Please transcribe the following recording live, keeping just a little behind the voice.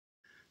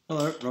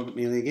Hello, Robert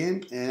McNeilly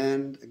again,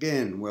 and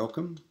again,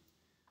 welcome.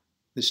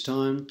 This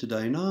time to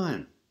day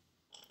 9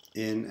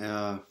 in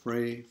our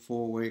free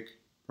 4-week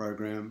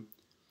program,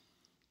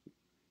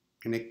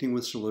 Connecting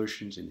with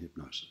Solutions in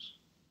Hypnosis.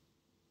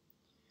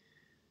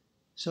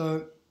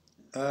 So,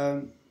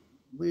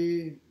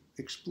 we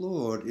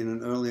explored in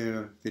an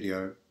earlier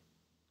video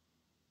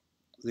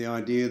the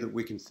idea that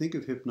we can think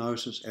of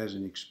hypnosis as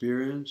an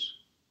experience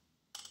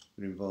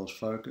that involves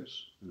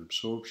focus and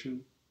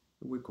absorption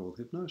that we call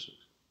hypnosis.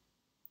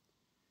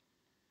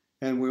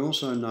 And we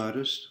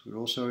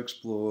also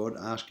explored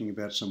asking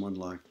about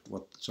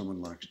what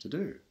someone likes to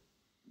do.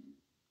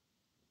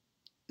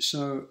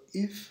 So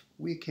if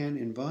we can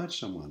invite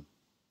someone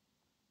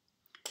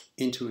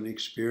into an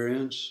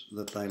experience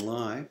that they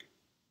like,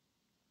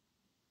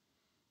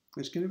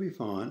 it's going to be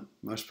fine.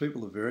 Most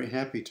people are very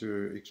happy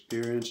to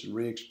experience and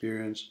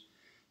re-experience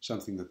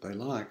something that they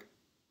like.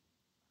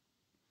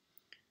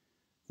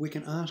 We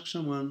can ask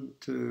someone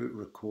to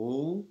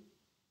recall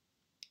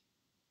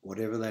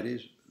whatever that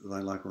is. They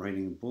like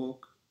reading a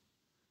book,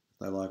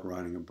 they like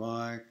riding a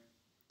bike,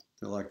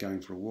 they like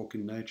going for a walk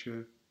in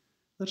nature.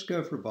 Let's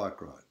go for a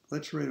bike ride.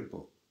 Let's read a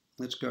book.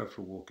 Let's go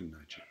for a walk in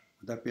nature.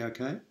 Would that be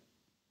okay?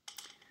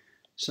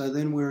 So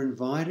then we're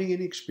inviting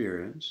an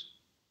experience.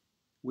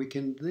 We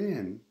can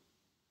then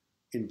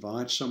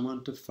invite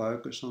someone to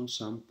focus on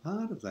some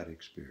part of that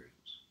experience.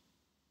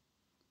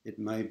 It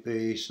may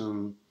be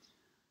some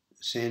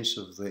sense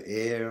of the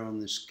air on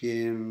the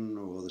skin,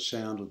 or the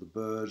sound of the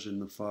birds in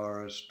the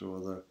forest,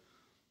 or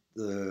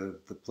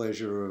the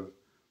pleasure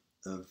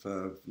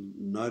of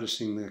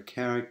noticing the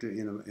character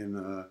in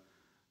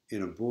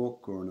a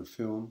book or in a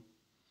film.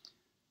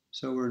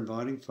 So we're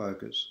inviting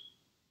focus,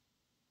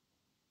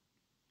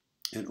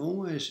 and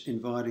always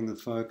inviting the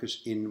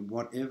focus in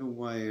whatever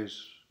way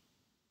is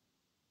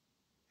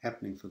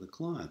happening for the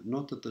client.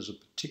 Not that there's a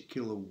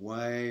particular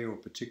way or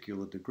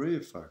particular degree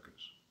of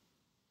focus,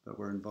 but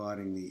we're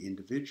inviting the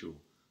individual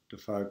to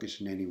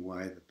focus in any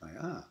way that they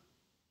are.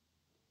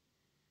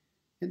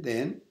 And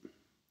then,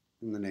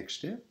 the next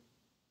step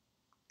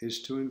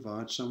is to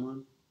invite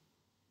someone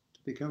to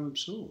become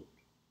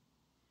absorbed.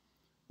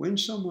 When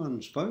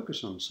someone's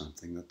focused on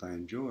something that they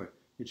enjoy,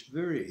 it's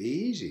very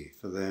easy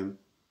for them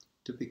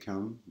to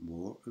become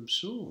more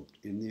absorbed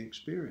in the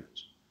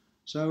experience.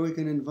 So we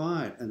can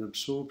invite an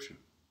absorption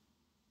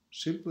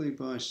simply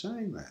by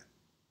saying that.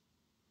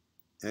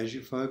 As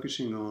you're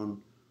focusing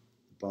on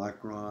the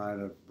bike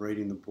ride, of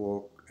reading the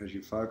book, as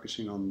you're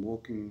focusing on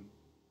walking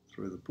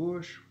through the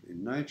bush,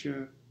 in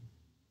nature,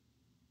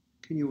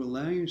 can you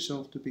allow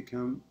yourself to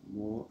become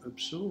more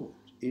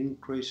absorbed,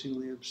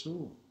 increasingly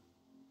absorbed?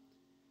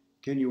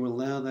 Can you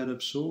allow that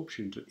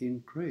absorption to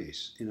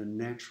increase in a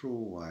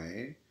natural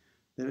way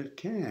that it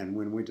can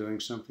when we're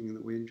doing something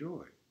that we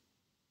enjoy?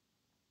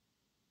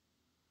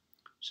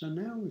 So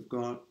now we've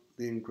got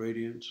the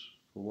ingredients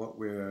for what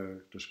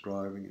we're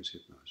describing as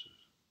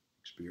hypnosis: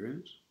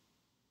 experience,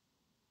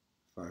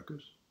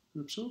 focus,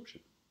 and absorption.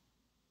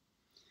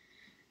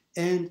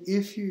 And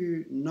if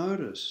you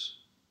notice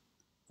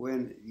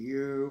when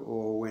you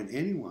or when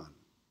anyone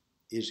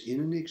is in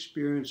an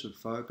experience of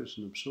focus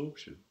and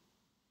absorption,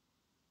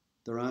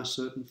 there are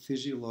certain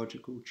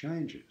physiological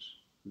changes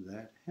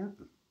that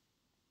happen.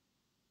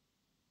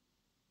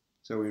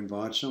 So we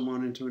invite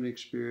someone into an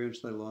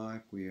experience they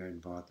like, we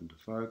invite them to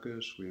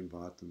focus, we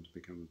invite them to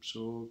become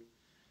absorbed.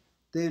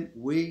 Then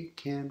we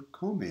can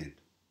comment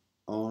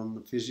on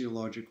the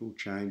physiological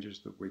changes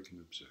that we can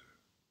observe.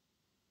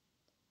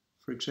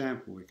 For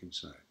example, we can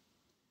say,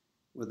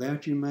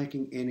 without you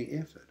making any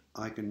effort,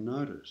 I can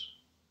notice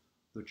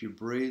that your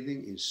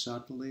breathing is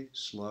subtly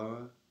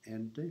slower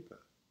and deeper.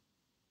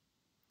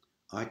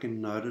 I can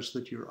notice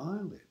that your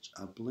eyelids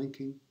are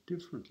blinking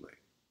differently.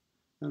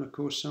 And of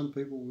course, some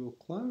people will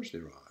close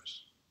their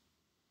eyes.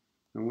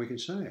 And we can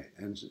say,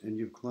 and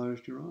you've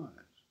closed your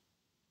eyes.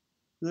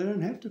 They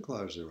don't have to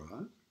close their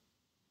eyes,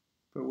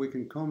 but we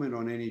can comment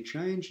on any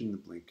change in the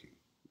blinking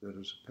that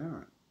is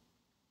apparent.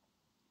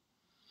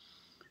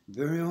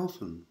 Very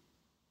often,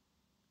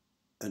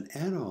 an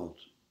adult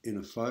in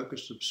a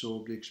focused,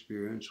 absorbed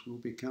experience will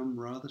become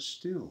rather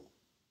still.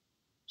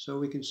 So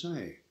we can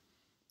say,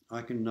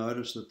 I can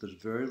notice that there's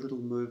very little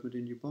movement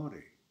in your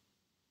body.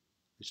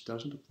 This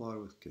doesn't apply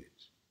with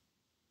kids.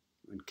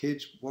 When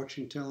kids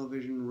watching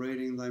television,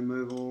 reading, they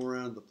move all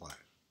around the place.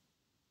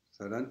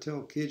 So don't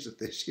tell kids that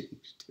they're sitting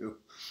still,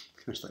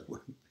 because they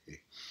won't be.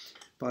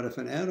 But if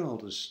an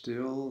adult is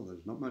still,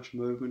 there's not much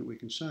movement, we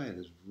can say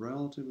there's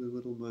relatively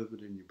little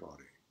movement in your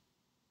body.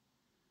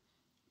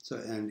 So,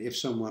 and if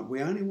someone,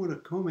 we only want to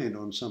comment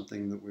on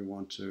something that we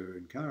want to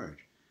encourage.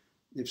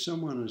 If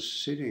someone is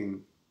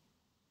sitting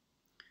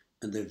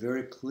and they're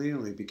very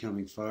clearly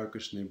becoming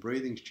focused and their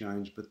breathing's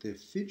changed, but they're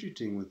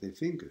fidgeting with their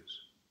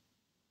fingers,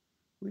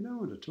 we don't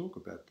want to talk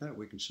about that.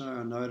 We can say,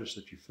 I notice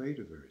that your feet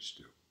are very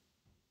still.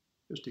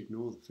 Just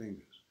ignore the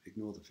fingers,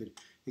 ignore the feet,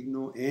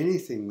 ignore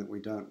anything that we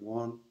don't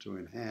want to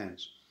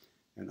enhance,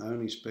 and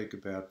only speak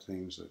about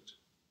things that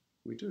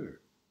we do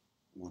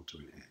want to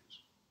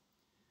enhance.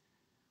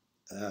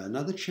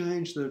 Another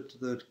change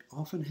that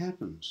often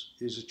happens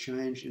is a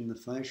change in the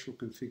facial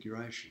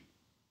configuration.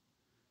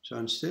 So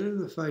instead of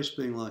the face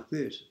being like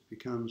this, it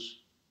becomes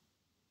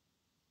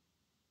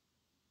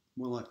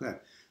more like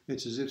that.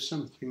 It's as if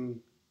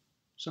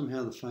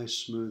somehow the face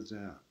smooths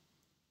out.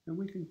 And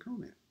we can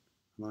comment.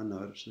 And I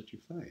notice that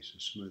your face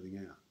is smoothing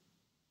out.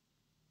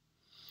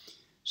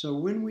 So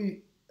when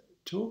we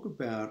talk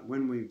about,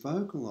 when we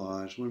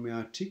vocalize, when we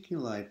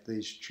articulate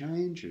these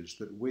changes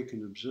that we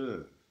can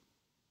observe,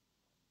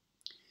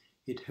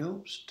 it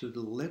helps to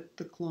let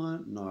the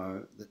client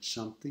know that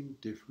something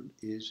different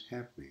is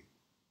happening.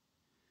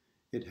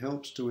 It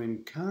helps to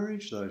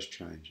encourage those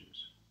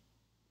changes.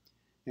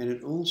 And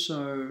it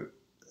also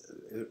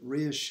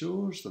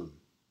reassures them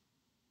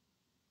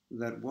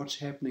that what's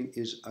happening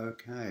is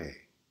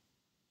okay.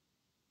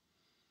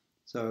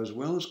 So as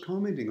well as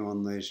commenting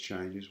on these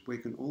changes, we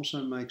can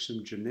also make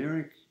some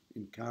generic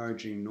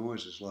encouraging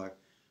noises like,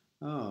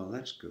 oh,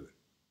 that's good.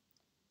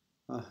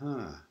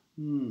 Aha,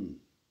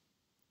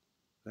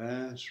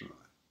 that's right.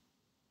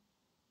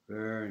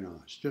 Very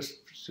nice.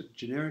 Just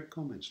generic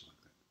comments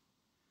like that.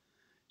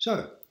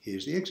 So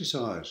here's the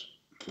exercise.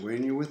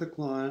 When you're with a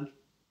client,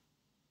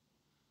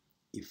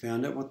 you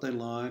found out what they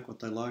like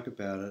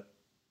about it,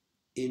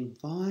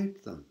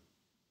 invite them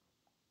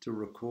to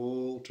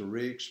recall, to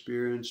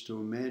re-experience, to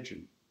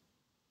imagine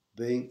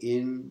being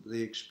in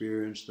the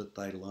experience that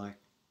they like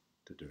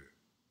to do.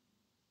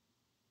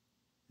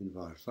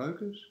 Invite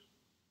focus,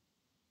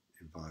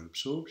 invite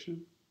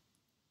absorption,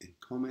 and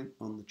comment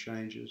on the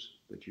changes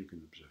that you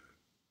can observe.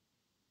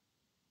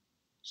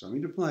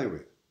 Something to play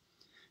with.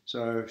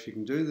 So if you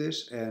can do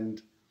this,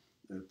 and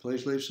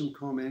please leave some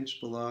comments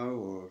below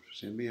or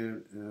send me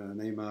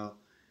an email,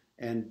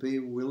 and be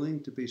willing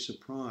to be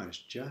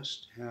surprised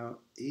just how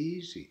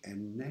easy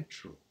and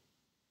natural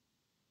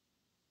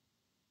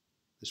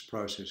this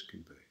process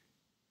can be.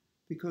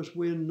 Because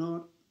we're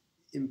not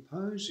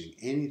imposing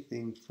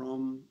anything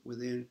from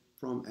within,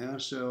 from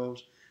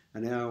ourselves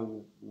and our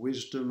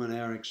wisdom and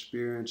our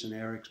experience and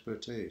our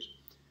expertise.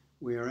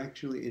 We are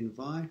actually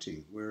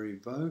inviting, we're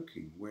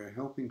evoking, we're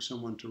helping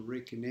someone to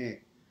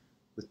reconnect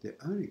with their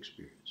own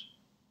experience.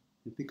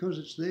 And because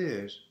it's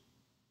theirs,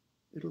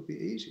 it'll be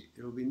easy,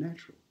 it'll be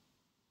natural,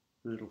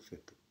 and it'll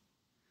fit them.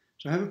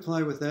 So have a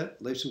play with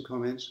that, leave some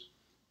comments,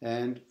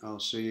 and I'll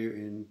see you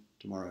in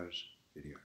tomorrow's video.